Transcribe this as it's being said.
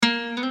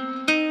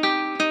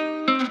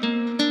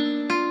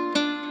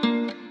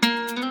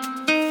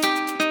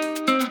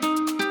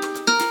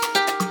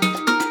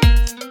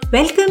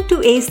Welcome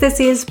to Ace the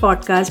Sales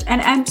podcast,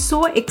 and I'm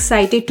so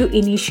excited to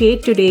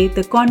initiate today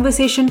the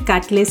Conversation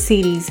Catalyst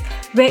series,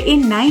 where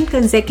in 9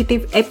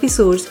 consecutive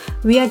episodes,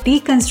 we are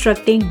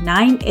deconstructing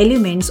 9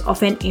 elements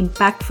of an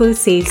impactful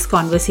sales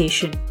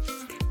conversation.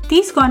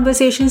 These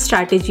conversation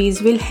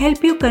strategies will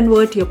help you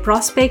convert your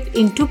prospect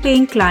into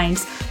paying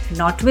clients,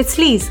 not with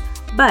sleaze,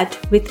 but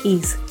with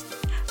ease.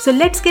 So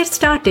let's get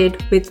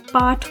started with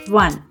part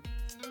 1.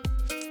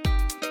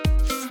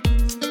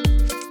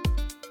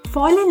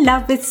 Fall in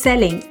love with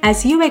selling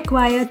as you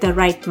acquire the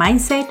right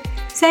mindset,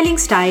 selling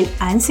style,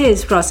 and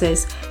sales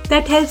process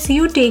that helps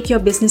you take your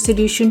business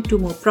solution to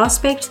more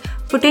prospects,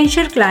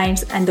 potential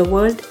clients, and the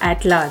world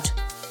at large.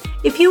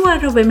 If you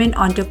are a women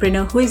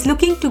entrepreneur who is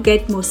looking to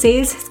get more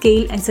sales,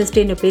 scale, and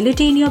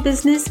sustainability in your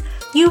business,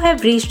 you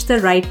have reached the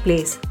right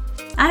place.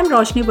 I'm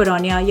Roshni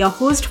Baronia, your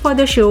host for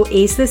the show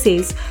Ace the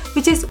Sales,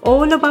 which is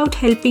all about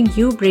helping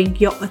you bring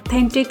your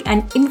authentic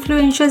and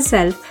influential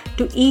self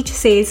to each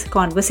sales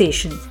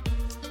conversation.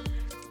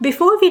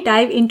 Before we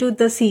dive into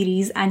the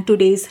series and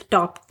today's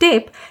top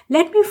tip,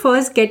 let me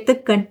first get the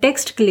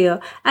context clear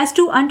as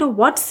to under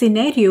what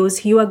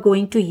scenarios you are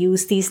going to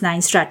use these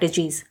 9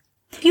 strategies.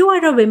 If you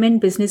are a women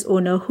business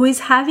owner who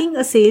is having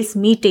a sales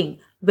meeting,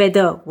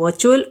 whether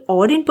virtual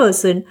or in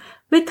person,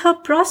 with her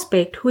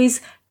prospect who is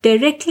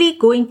directly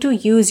going to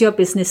use your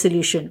business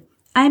solution.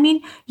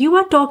 You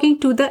are talking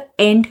to the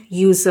end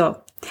user,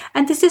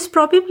 and this is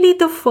probably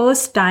the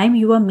first time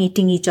you are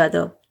meeting each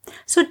other.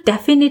 So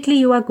definitely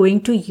you are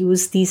going to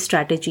use these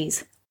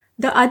strategies.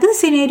 The other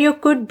scenario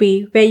could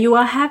be where you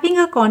are having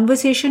a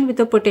conversation with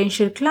a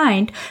potential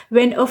client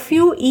when a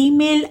few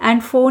email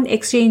and phone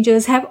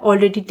exchanges have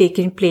already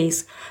taken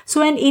place.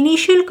 So an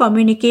initial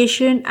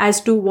communication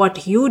as to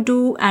what you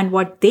do and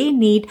what they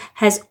need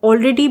has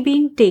already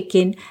been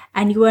taken,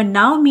 and you are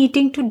now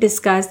meeting to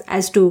discuss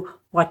as to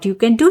what you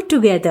can do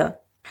together.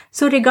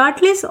 So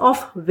regardless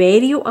of where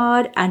you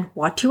are and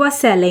what you are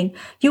selling,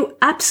 you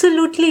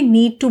absolutely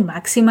need to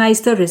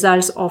maximize the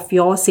results of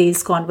your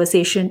sales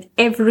conversation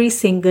every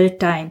single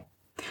time.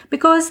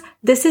 Because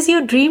this is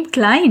your dream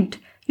client.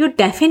 You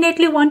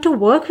definitely want to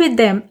work with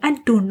them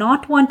and do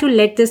not want to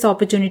let this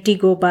opportunity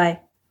go by.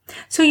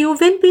 So you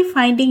will be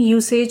finding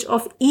usage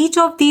of each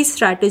of these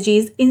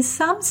strategies in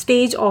some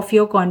stage of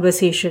your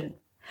conversation.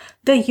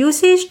 The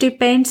usage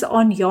depends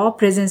on your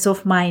presence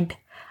of mind.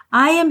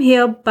 I am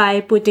here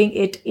by putting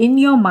it in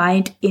your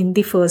mind in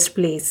the first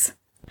place.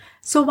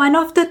 So one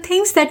of the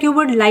things that you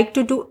would like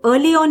to do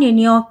early on in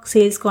your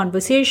sales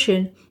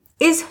conversation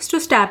is to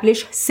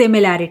establish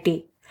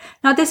similarity.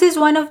 Now this is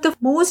one of the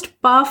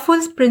most powerful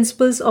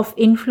principles of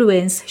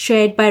influence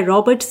shared by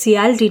Robert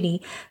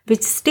Cialdini,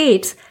 which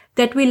states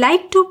that we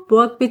like to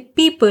work with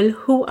people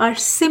who are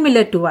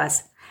similar to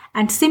us,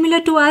 and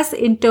similar to us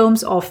in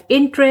terms of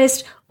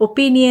interest,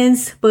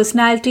 opinions,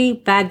 personality,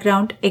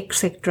 background,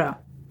 etc.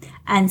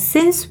 And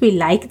since we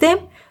like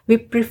them, we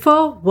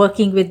prefer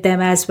working with them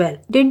as well.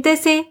 Didn't they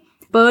say,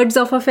 birds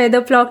of a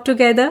feather flock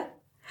together?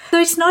 So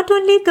it's not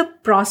only the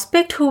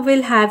prospect who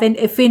will have an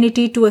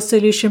affinity to a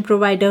solution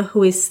provider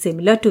who is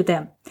similar to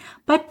them,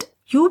 but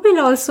you will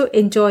also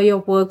enjoy your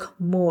work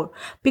more,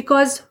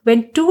 because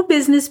when 2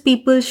 business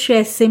people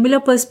share similar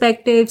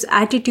perspectives,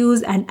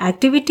 attitudes, and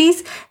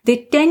activities,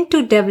 they tend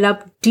to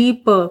develop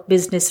deeper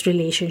business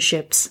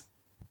relationships.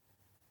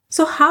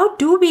 So how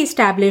do we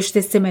establish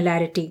this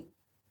similarity?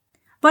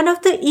 One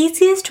of the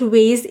easiest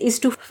ways is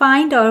to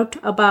find out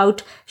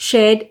about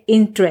shared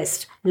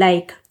interests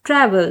like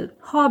travel,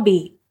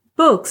 hobby,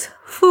 books,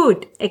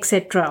 food,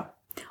 etc.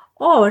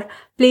 Or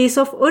place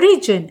of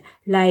origin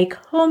like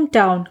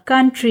hometown,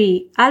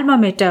 country, alma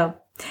mater.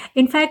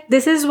 In fact,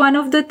 this is one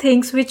of the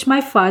things which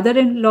my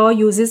father-in-law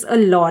uses a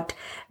lot.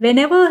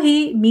 Whenever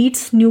he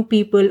meets new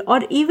people,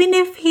 or even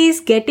if he's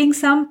getting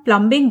some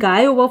plumbing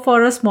guy over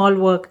for a small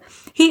work,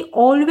 he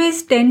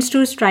always tends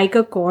to strike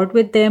a chord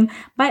with them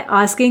by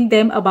asking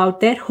them about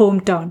their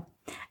hometown.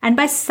 And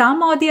by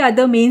some or the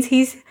other means,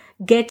 he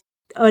gets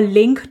a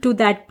link to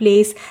that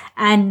place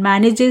and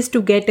manages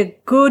to get a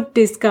good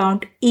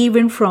discount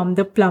even from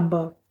the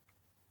plumber.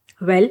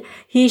 Well,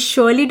 he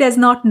surely does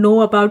not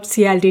know about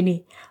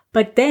Cialdini.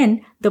 But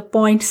then the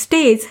point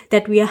states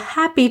that we are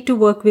happy to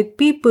work with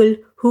people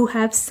who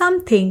have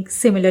something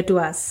similar to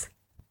us.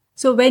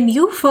 So when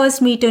you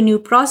first meet a new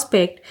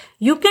prospect,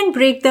 you can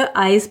break the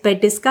ice by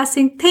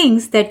discussing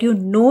things that you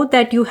know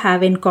that you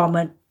have in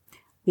common,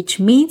 which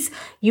means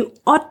you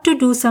ought to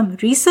do some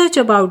research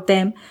about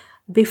them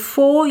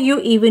before you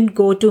even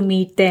go to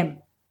meet them.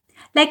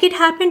 Like it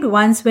happened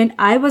once when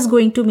I was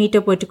going to meet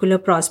a particular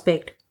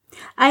prospect.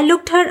 I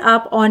looked her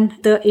up on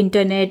the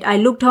internet. I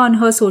looked on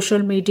her social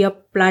media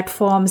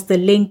platforms, the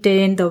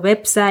LinkedIn, the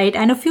website,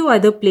 and a few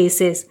other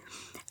places.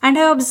 And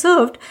I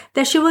observed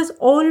that she was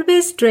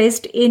always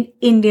dressed in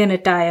Indian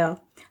attire,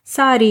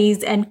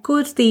 saris and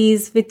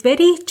kurtis with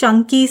very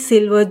chunky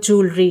silver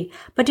jewelry,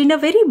 but in a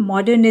very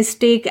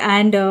modernistic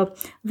and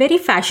very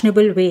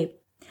fashionable way.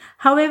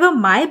 However,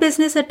 my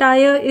business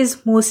attire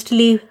is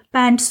mostly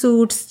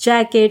pantsuits,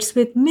 jackets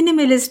with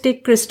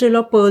minimalistic crystal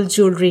or pearl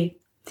jewelry.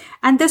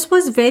 And this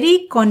was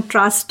very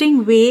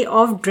contrasting way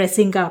of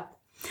dressing up.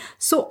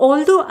 So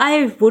although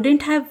I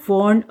wouldn't have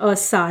worn a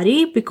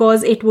sari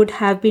because it would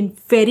have been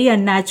very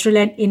unnatural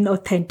and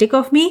inauthentic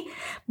of me,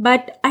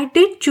 but I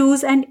did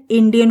choose an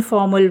Indian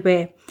formal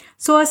wear.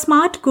 So a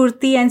smart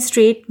kurti and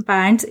straight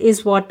pants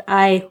is what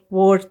I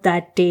wore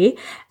that day.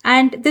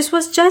 And this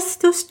was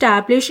just to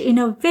establish in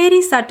a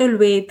very subtle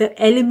way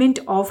the element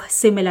of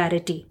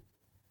similarity.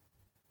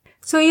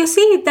 So you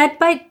see that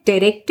by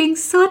directing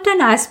certain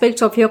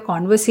aspects of your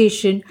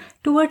conversation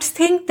towards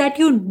things that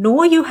you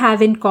know you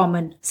have in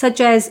common,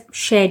 such as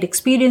shared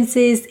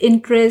experiences,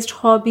 interests,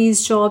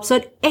 hobbies, jobs,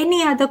 or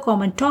any other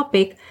common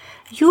topic,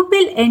 you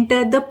will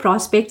enter the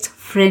prospect's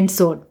friend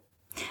zone.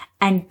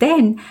 And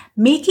then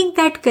making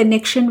that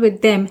connection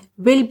with them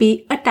will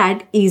be a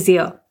tad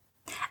easier.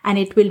 And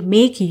it will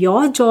make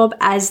your job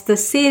as the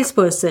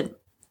salesperson.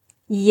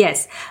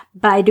 Yes,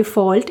 by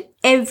default,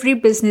 every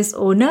business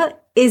owner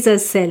is a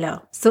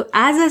seller. So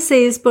as a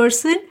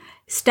salesperson,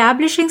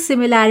 establishing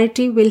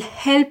similarity will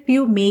help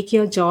you make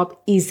your job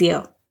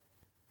easier.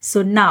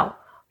 So now,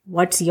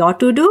 what's your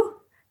to do?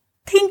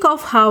 Think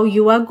of how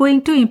you are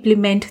going to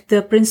implement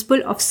the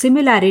principle of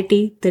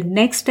similarity the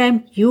next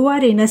time you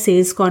are in a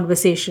sales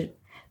conversation.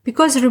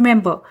 Because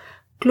remember,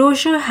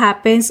 closure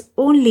happens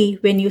only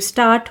when you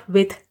start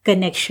with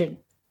connection.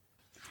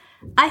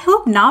 I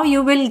hope now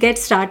you will get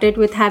started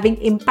with having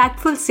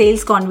impactful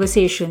sales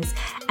conversations,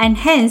 and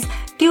hence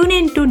tune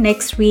in to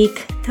next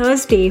week,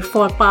 Thursday,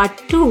 for part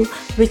 2,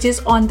 which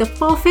is on the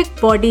perfect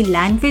body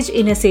language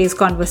in a sales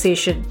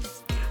conversation.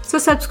 So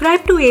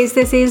subscribe to Ace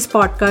the Sales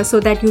podcast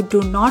so that you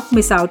do not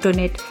miss out on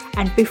it.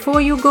 And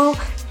before you go,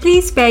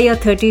 please spare your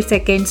 30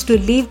 seconds to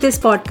leave this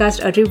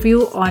podcast a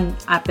review on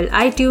Apple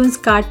iTunes,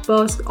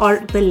 Castbox, or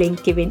the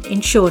link given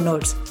in show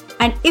notes.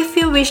 And if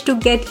you wish to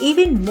get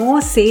even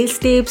more sales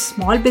tips,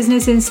 small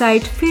business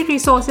insight, free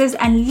resources,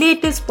 and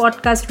latest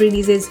podcast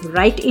releases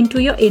right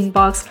into your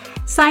inbox,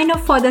 sign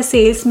up for the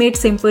Sales Made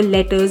Simple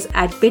letters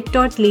at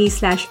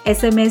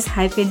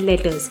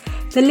bit.ly/SMS-letters.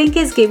 The link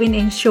is given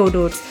in show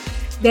notes.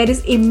 There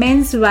is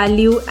immense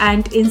value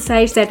and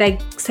insights that I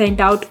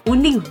send out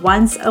only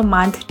once a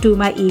month to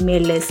my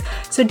email list.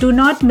 So do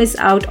not miss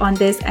out on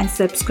this and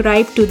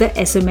subscribe to the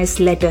SMS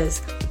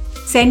letters.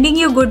 Sending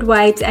you good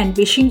vibes and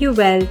wishing you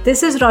well,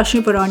 this is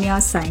Roshni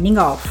Paronia signing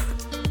off.